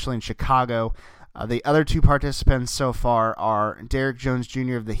it, especially in Chicago. The other 2 participants so far are Derrick Jones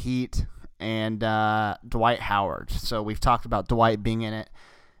Jr. of the Heat and Dwight Howard. So we've talked about Dwight being in it.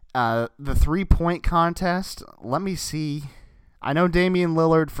 The 3-point contest, let me see. I know Damian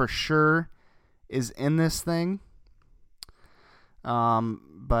Lillard for sure is in this thing.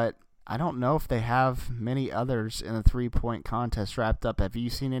 But I don't know if they have many others in the 3-point contest wrapped up. Have you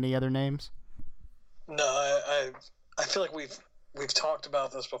seen any other names? No, I feel like we've talked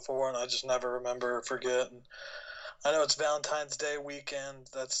about this before, and I just never remember or forget. And I know it's Valentine's Day weekend.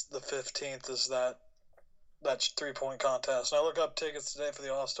 That's the 15th. Is that 3-point contest? And I look up tickets today for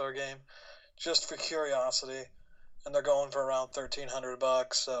the All-Star game, just for curiosity, and they're going for around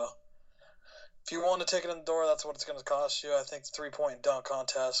 $1,300. So if you want a ticket in the door, that's what it's going to cost you. I think the 3-point dunk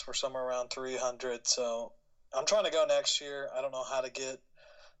contests were somewhere around $300. So I'm trying to go next year. I don't know how to get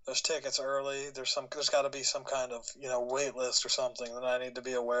those tickets early. There's got to be some kind of wait list or something that I need to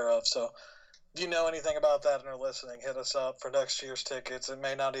be aware of. So if you know anything about that and are listening, hit us up for next year's tickets. It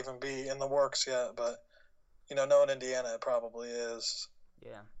may not even be in the works yet, but knowing Indiana, it probably is.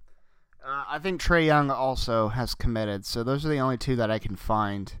 Yeah. I think Trae Young also has committed. So those are the only 2 that I can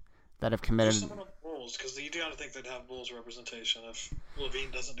find that have committed. There's someone on the Bulls, because you got to think they'd have Bulls representation if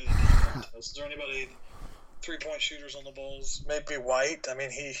LaVine doesn't do the contest. Is there anybody 3-point shooters on the Bulls? Maybe White. I mean,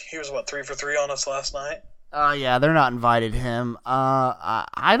 he was 3 for 3 on us last night. Yeah, they're not invited him.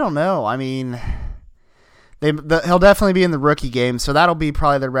 I don't know. I mean, he'll definitely be in the rookie game, so that'll be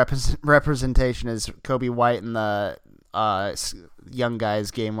probably the representation is Kobe White in the young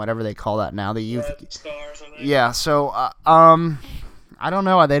guys game, whatever they call that now, the youth. Red Stars, I think. Yeah. So I don't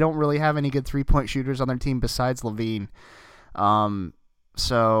know. They don't really have any good 3-point shooters on their team besides LaVine.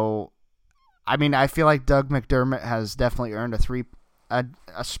 So I mean, I feel like Doug McDermott has definitely earned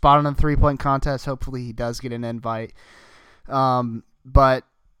a spot in the 3-point contest. Hopefully he does get an invite. But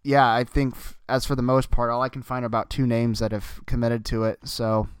yeah, I think as for the most part, all I can find are about 2 names that have committed to it.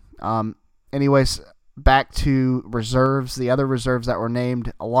 So anyways, back to reserves. The other reserves that were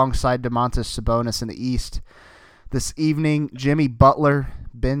named alongside Domantas Sabonis in the East this evening: Jimmy Butler,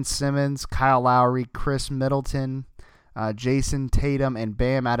 Ben Simmons, Kyle Lowry, Chris Middleton, Jason Tatum, and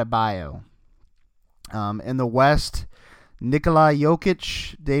Bam Adebayo. In the West, Nikola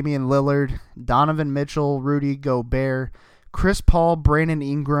Jokic, Damian Lillard, Donovan Mitchell, Rudy Gobert, Chris Paul, Brandon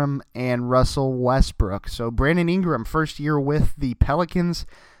Ingram, and Russell Westbrook. So Brandon Ingram, first year with the Pelicans,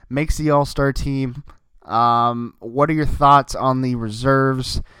 makes the All-Star team. What are your thoughts on the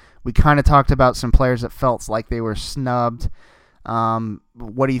reserves? We kind of talked about some players that felt like they were snubbed.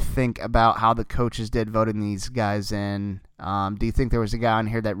 What do you think about how the coaches did voting these guys in? Do you think there was a guy on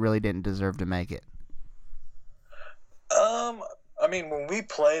here that really didn't deserve to make it? I mean, when we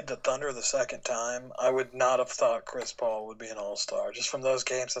played the Thunder the second time, I would not have thought Chris Paul would be an all-star, just from those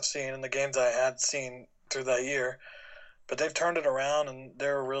games I've seen and the games I had seen through that year. But they've turned it around, and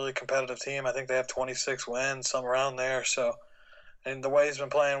they're a really competitive team. I think they have 26 wins, some around there. So, and the way he's been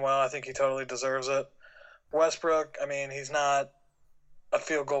playing well, I think he totally deserves it. Westbrook, I mean, he's not a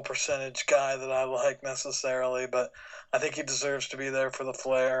field goal percentage guy that I like necessarily, but I think he deserves to be there for the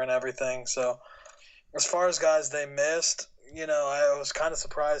flair and everything. So as far as guys they missed, I was kind of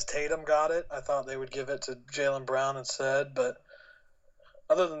surprised Tatum got it. I thought they would give it to Jaylen Brown instead, but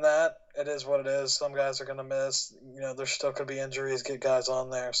other than that, it is what it is. Some guys are going to miss. There still could be injuries, get guys on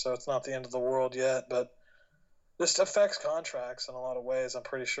there, so it's not the end of the world yet, but this affects contracts in a lot of ways, I'm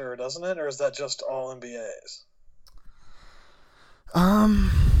pretty sure, doesn't it? Or is that just all NBAs?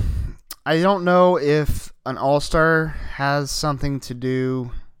 I don't know if an All-Star has something to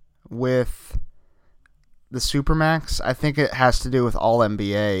do with the Supermax. I think it has to do with All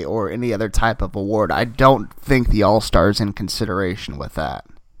NBA or any other type of award. I don't think the All-Star is in consideration with that.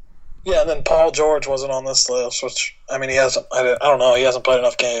 Yeah, and then Paul George wasn't on this list, which, I mean, he hasn't played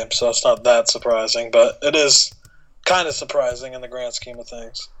enough games, so it's not that surprising, but it is kind of surprising in the grand scheme of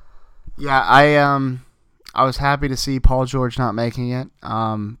things. Yeah, I was happy to see Paul George not making it,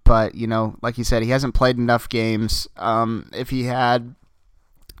 but, like you said, he hasn't played enough games. If he had,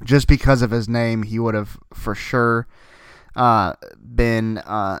 just because of his name, he would have for sure been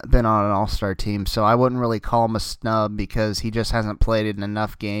on an All-Star team, so I wouldn't really call him a snub because he just hasn't played in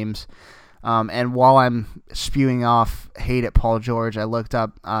enough games. And while I'm spewing off hate at Paul George, I looked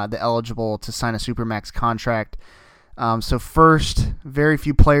up the eligible to sign a Supermax contract. So first, very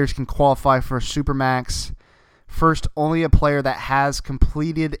few players can qualify for a Supermax. First, only a player that has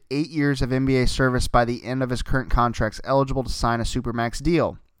completed 8 years of NBA service by the end of his current contract is eligible to sign a Supermax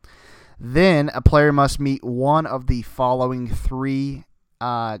deal. Then, a player must meet one of the following three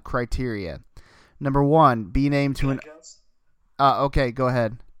criteria. Number one, be named to an... okay, go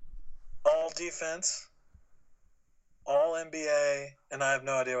ahead. All defense, all NBA, and I have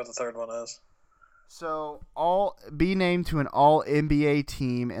no idea what the third one is. So, be named to an All-NBA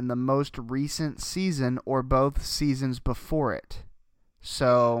team in the most recent season or both seasons before it.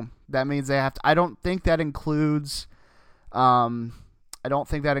 So, that means they have to... I don't think that includes a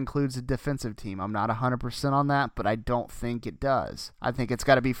defensive team. I'm not 100% on that, but I don't think it does. I think it's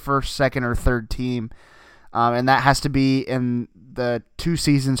got to be first, second, or third team, and that has to be in the 2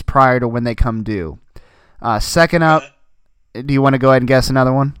 seasons prior to when they come due. Second up, do you want to go ahead and guess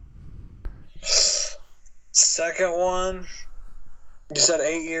another one? Second one, you said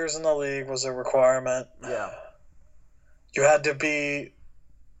 8 years in the league was a requirement. Yeah. You had to be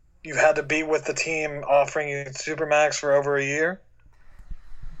with the team offering you Supermax for over a year.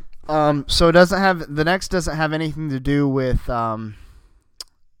 So it doesn't have anything to do with the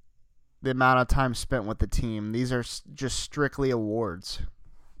amount of time spent with the team. These are just strictly awards.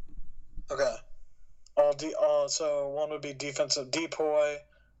 Okay. So one would be defensive DPOY,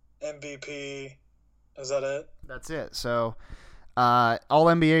 MVP. Is that it? That's it. So,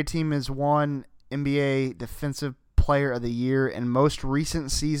 All-NBA team is one NBA Defensive Player of the Year in most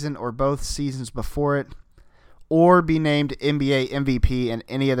recent season or both seasons before it, or be named NBA MVP in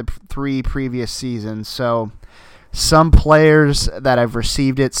any of the 3 previous seasons. So, some players that have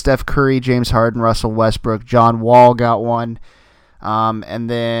received it: Steph Curry, James Harden, Russell Westbrook, John Wall got one, and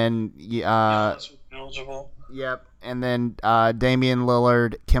then eligible. Yep. And then Damian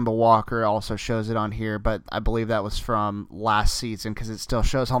Lillard, Kemba Walker also shows it on here, but I believe that was from last season because it still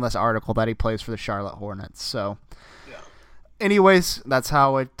shows on this article that he plays for the Charlotte Hornets. So, yeah. Anyways, that's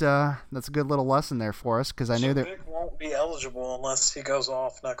how it. That's a good little lesson there for us because I knew that Vic won't be eligible unless he goes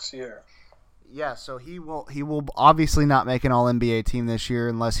off next year. Yeah, so he will obviously not make an All-NBA team this year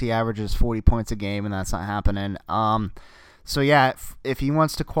unless he averages 40 points a game, and that's not happening. So yeah, if he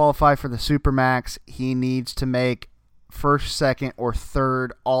wants to qualify for the Supermax, he needs to make first, second, or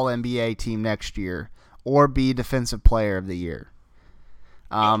third All-NBA team next year, or be Defensive Player of the Year.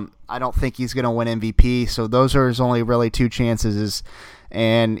 I don't think he's going to win MVP, so those are his only really 2 chances.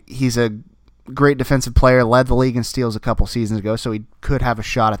 And he's a great defensive player, led the league in steals a couple seasons ago, so he could have a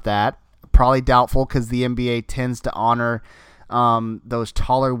shot at that. Probably doubtful because the NBA tends to honor those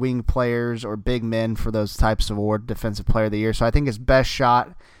taller wing players or big men for those types of award, Defensive Player of the Year. So I think his best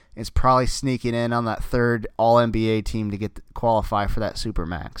shot is probably sneaking in on that third All-NBA team to qualify for that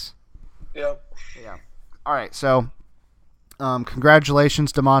Supermax. Yep. Yeah. All right, so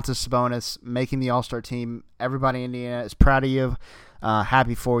congratulations, Domantas Sabonis, making the All-Star team. Everybody in Indiana is proud of you,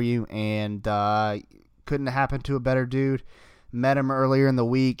 happy for you, and couldn't have happened to a better dude. Met him earlier in the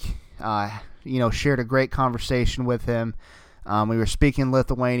week, shared a great conversation with him. We were speaking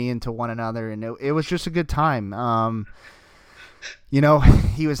Lithuanian to one another, and it was just a good time.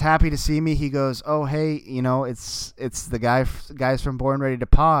 He was happy to see me. He goes, "Oh, hey, it's the guys from Born Ready to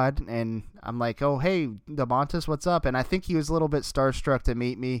Pod," and I'm like, "Oh, hey, Domantas, what's up?" And I think he was a little bit starstruck to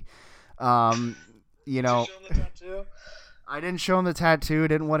meet me. you know. Did you show him the tattoo? I didn't show him the tattoo.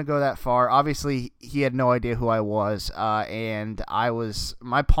 Didn't want to go that far. Obviously, he had no idea who I was, and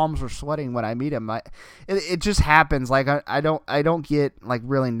my palms were sweating when I meet him. It just happens. Like I don't get like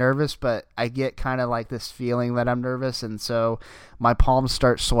really nervous, but I get kind of like this feeling that I'm nervous, and so my palms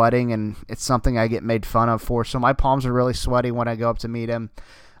start sweating, and it's something I get made fun of for. So my palms are really sweaty when I go up to meet him.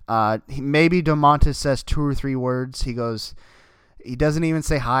 Maybe Domantas says 2 or 3 words. He doesn't even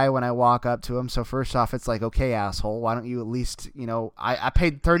say hi when I walk up to him. So first off, it's like, okay, asshole, why don't you at least, I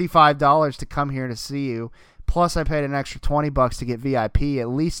paid $35 to come here to see you. Plus I paid an extra $20 to get VIP. At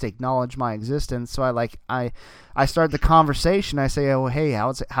least acknowledge my existence. So I start the conversation. I say, oh, hey,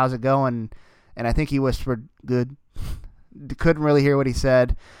 how's it going? And I think he whispered, good. Couldn't really hear what he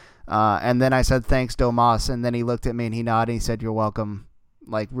said. And then I said, thanks, Domas. And then he looked at me and he nodded. And he said, you're welcome.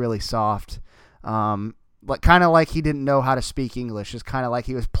 Like really soft. Kind of like he didn't know how to speak English. It's kind of like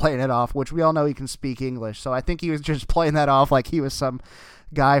he was playing it off, which we all know he can speak English. So I think he was just playing that off like he was some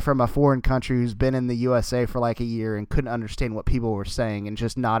guy from a foreign country who's been in the USA for like a year and couldn't understand what people were saying and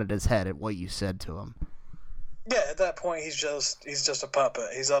just nodded his head at what you said to him. Yeah, at that point he's just a puppet.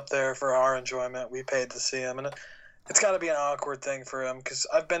 He's up there for our enjoyment. We paid to see him, and it's got to be an awkward thing for him because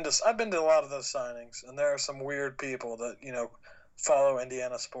I've been to a lot of those signings, and there are some weird people that follow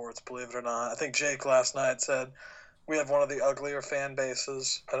Indiana sports, believe it or not. I think Jake last night said we have one of the uglier fan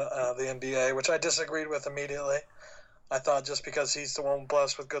bases of the NBA, which I disagreed with immediately. I thought just because he's the one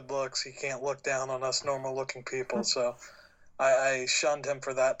blessed with good looks, he can't look down on us normal-looking people. So I shunned him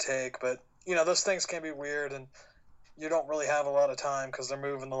for that take. But, those things can be weird, and you don't really have a lot of time because they're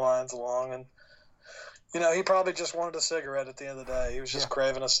moving the lines along. And, he probably just wanted a cigarette at the end of the day. He was just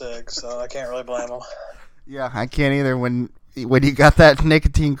craving a cig, so I can't really blame him. Yeah, I can't either. When you got that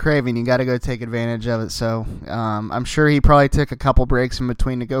nicotine craving, you got to go take advantage of it. So I'm sure he probably took a couple breaks in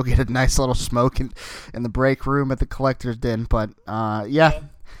between to go get a nice little smoke in the break room at the Collector's Den. But,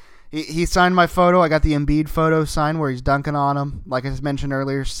 he signed my photo. I got the Embiid photo signed where he's dunking on him. Like I mentioned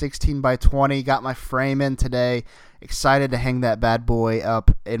earlier, 16 by 20. Got my frame in today. Excited to hang that bad boy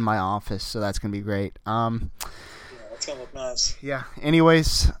up in my office, so that's going to be great. It's going to look nice. Yeah.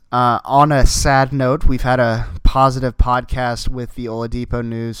 Anyways, on a sad note, we've had a positive podcast with the Oladipo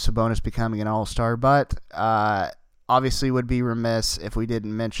news, Sabonis becoming an all-star, but obviously would be remiss if we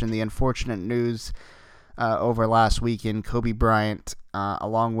didn't mention the unfortunate news over last weekend. Kobe Bryant,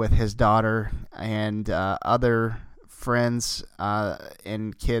 along with his daughter and other friends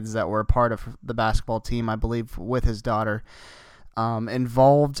and kids that were a part of the basketball team, I believe, with his daughter,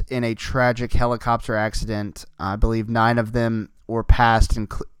 involved in a tragic helicopter accident. I believe 9 of them were passed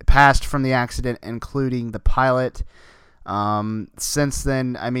from the accident, including the pilot. Since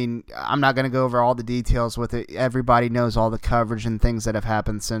then, I'm not going to go over all the details with it. Everybody knows all the coverage and things that have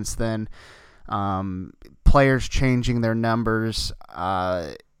happened since then. Players changing their numbers,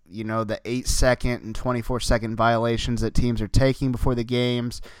 the 8-second and 24-second violations that teams are taking before the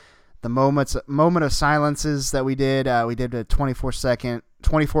games. The moment of silences that we did a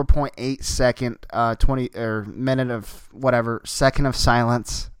 24.8 second, second of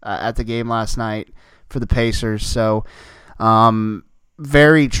silence at the game last night for the Pacers. So,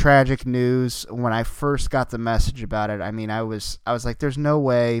 very tragic news. When I first got the message about it, I was like, there's no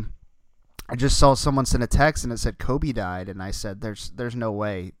way. I just saw someone send a text and it said Kobe died, and I said, there's no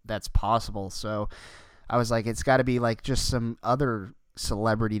way that's possible. So I was like, it's got to be like just some other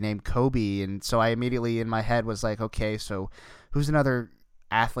celebrity named Kobe. And so I immediately in my head was like, okay, so who's another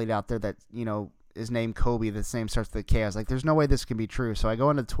athlete out there that is named Kobe, the name starts with a K? I was like, there's no way this can be true. So I go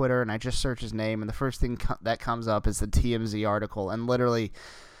into Twitter and I just search his name, and the first thing that comes up is the TMZ article, and literally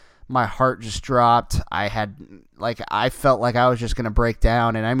my heart just dropped. I felt like I was just going to break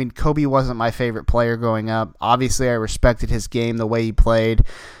down. And Kobe wasn't my favorite player growing up. Obviously I respected his game, the way he played,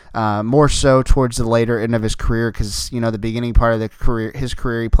 more so towards the later end of his career, because the beginning part of his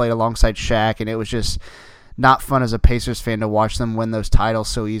career he played alongside Shaq, and it was just not fun as a Pacers fan to watch them win those titles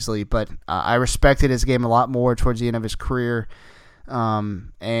so easily. But I respected his game a lot more towards the end of his career,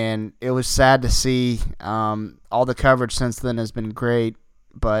 and it was sad to see. All the coverage since then has been great,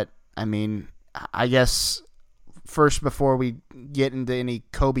 but I guess first, before we get into any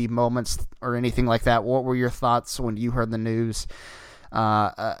Kobe moments or anything like that, what were your thoughts when you heard the news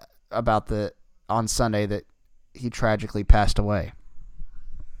about on Sunday that he tragically passed away?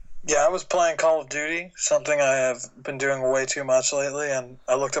 Yeah, I was playing Call of Duty, something I have been doing way too much lately, and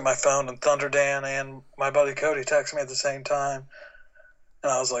I looked at my phone, and Thunder Dan and my buddy Cody texted me at the same time,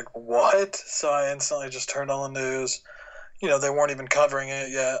 and I was like, what? So I instantly just turned on the news. They weren't even covering it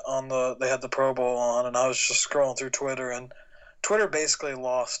yet they had the Pro Bowl on, and I was just scrolling through Twitter, and Twitter basically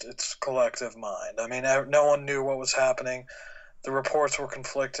lost its collective mind. I mean, no one knew what was happening. The reports were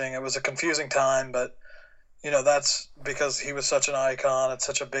conflicting. It was a confusing time, but, that's because he was such an icon. It's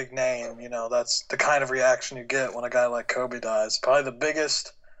such a big name. That's the kind of reaction you get when a guy like Kobe dies. Probably the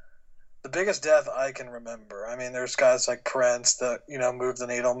biggest death I can remember. I mean, there's guys like Prince that, moved the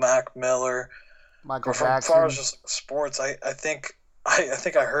needle, Mac Miller. Michael Jackson. As far as just sports, I think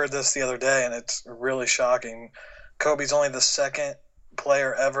I heard this the other day, and it's really shocking. Kobe's only the second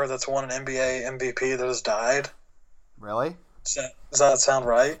player ever that's won an NBA MVP that has died. Really? Does that sound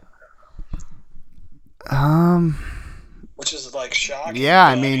right? Which is shocking. Yeah,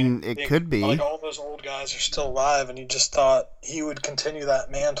 I mean, it could be. All those old guys are still alive, and you just thought he would continue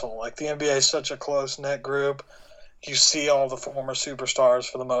that mantle. The NBA is such a close-knit group. You see all the former superstars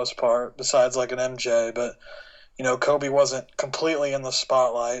for the most part, besides an MJ. But, Kobe wasn't completely in the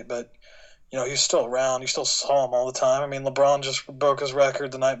spotlight, but, he's still around. You still saw him all the time. I mean, LeBron just broke his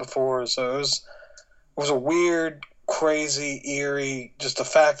record the night before, so it was a weird, crazy, eerie, just the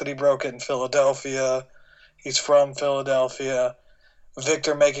fact that he broke it in Philadelphia. He's from Philadelphia.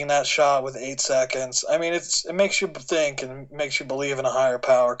 Victor making that shot with 8 seconds. I mean, it makes you think and makes you believe in a higher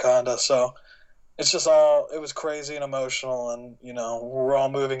power, kind of. So it's just it was crazy and emotional, and, we're all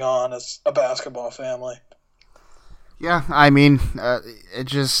moving on as a basketball family. Yeah, I mean, it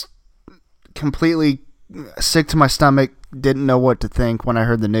just completely sick to my stomach. Didn't know what to think when I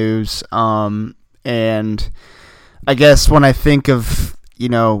heard the news. And I guess when I think of,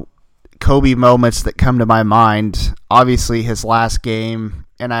 Kobe moments that come to my mind, obviously his last game,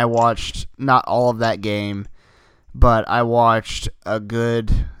 and I watched not all of that game, but I watched a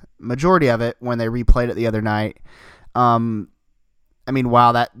good majority of it when they replayed it the other night. I mean,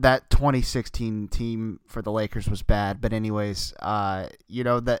 wow, that 2016 team for the Lakers was bad, but anyways,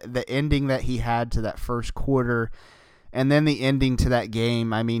 the ending that he had to that first quarter, and then the ending to that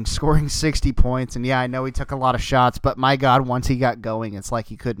game, I mean, scoring 60 points, and yeah, I know he took a lot of shots, but my God, once he got going, it's like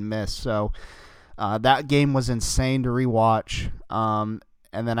he couldn't miss. So that game was insane to rewatch.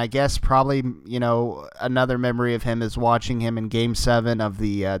 And then I guess probably, another memory of him is watching him in Game 7 of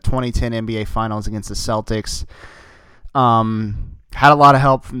the 2010 NBA Finals against the Celtics. Had a lot of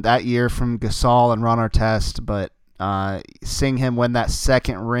help from that year from Gasol and Ron Artest, but seeing him win that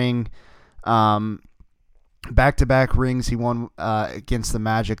second ring, back-to-back rings he won against the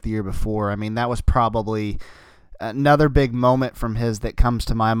Magic the year before. I mean, that was probably another big moment from his that comes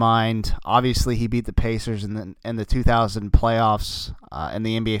to my mind. Obviously, he beat the Pacers in the 2000 playoffs in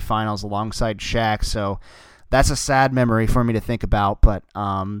the NBA Finals alongside Shaq, so that's a sad memory for me to think about. But,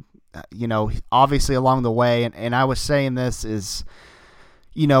 obviously along the way, and I was saying this is,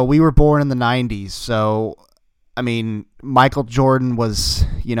 we were born in the 90s, so, I mean, Michael Jordan was,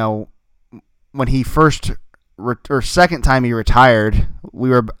 when he first or second time he retired,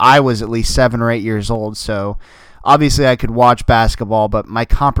 I was at least 7 or 8 years old, so obviously I could watch basketball, but my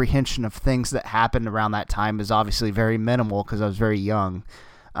comprehension of things that happened around that time is obviously very minimal because I was very young,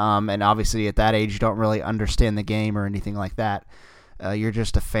 and obviously at that age you don't really understand the game or anything like that. You're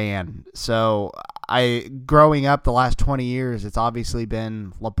just a fan. So growing up the last 20 years, it's obviously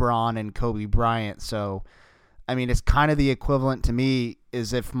been LeBron and Kobe Bryant, so I mean, it's kind of the equivalent to me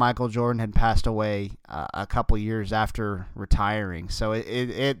as if Michael Jordan had passed away a couple years after retiring. So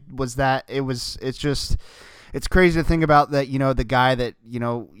it's crazy to think about that, the guy that,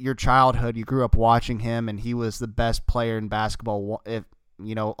 your childhood, you grew up watching him and he was the best player in basketball,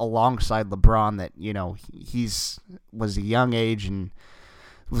 alongside LeBron, that, was a young age and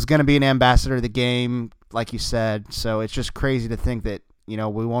was going to be an ambassador of the game, like you said. So it's just crazy to think that,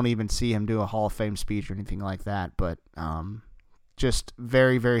 we won't even see him do a Hall of Fame speech or anything like that, but just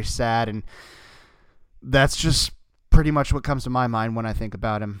very, very sad, and that's just pretty much what comes to my mind when I think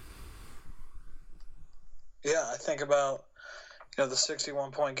about him. Yeah, I think about, the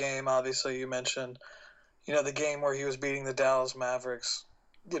 61-point game, obviously, you mentioned, the game where he was beating the Dallas Mavericks,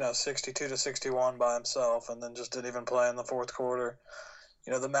 62-61 by himself, and then just didn't even play in the fourth quarter.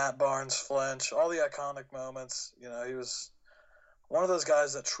 The Matt Barnes flinch, all the iconic moments. He was one of those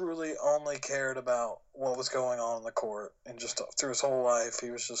guys that truly only cared about what was going on in the court, and just through his whole life,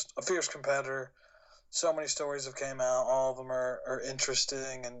 he was just a fierce competitor. So many stories have came out. All of them are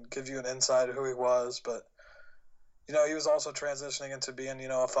interesting and give you an insight of who he was. But, he was also transitioning into being,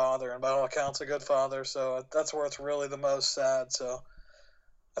 a father, and by all accounts, a good father. So that's where it's really the most sad. So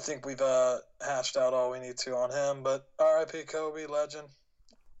I think we've hashed out all we need to on him. But R.I.P. Kobe, legend.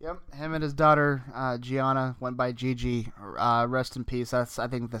 Yep, him and his daughter, Gianna, went by Gigi. Rest in peace. That's, I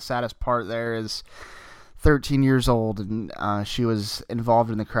think, the saddest part there is 13 years old, and she was involved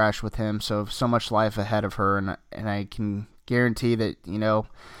in the crash with him, so much life ahead of her, and I can guarantee that, you know,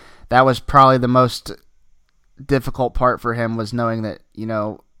 that was probably the most difficult part for him, was knowing that, you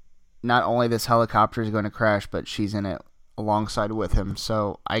know, not only this helicopter is going to crash, but she's in it alongside with him.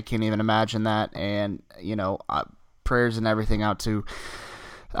 So I can't even imagine that. And, you know, prayers and everything out to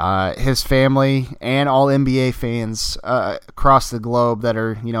his family and all NBA fans across the globe that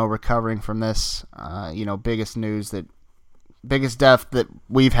are, you know, recovering from this, you know, biggest death that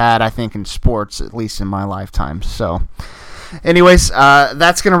we've had, I think, in sports, at least in my lifetime. So anyways,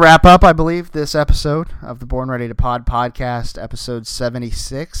 that's going to wrap up, I believe, this episode of the Born Ready to Pod podcast, episode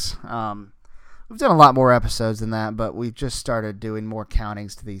 76. We've done a lot more episodes than that, but we've just started doing more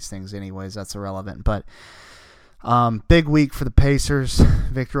countings to these things anyways. That's irrelevant. But big week for the Pacers.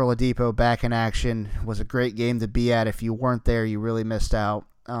 Victor Oladipo back in action. Was a great game to be at. If you weren't there, you really missed out.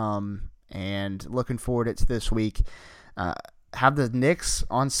 And looking forward to this week. Have the Knicks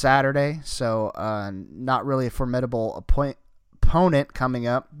on Saturday, so not really a formidable opponent coming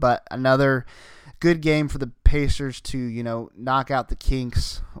up, but another good game for the Pacers to, you know, knock out the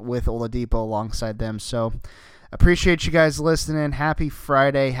Kinks with Oladipo alongside them. So appreciate you guys listening. Happy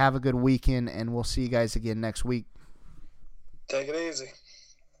Friday. Have a good weekend, and we'll see you guys again next week. Take it easy.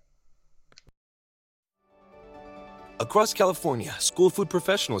 Across California, school food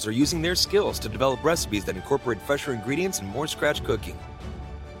professionals are using their skills to develop recipes that incorporate fresher ingredients and more scratch cooking.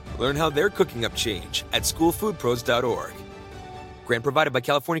 Learn how they're cooking up change at schoolfoodpros.org. Grant provided by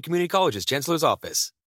California Community College's Chancellor's Office.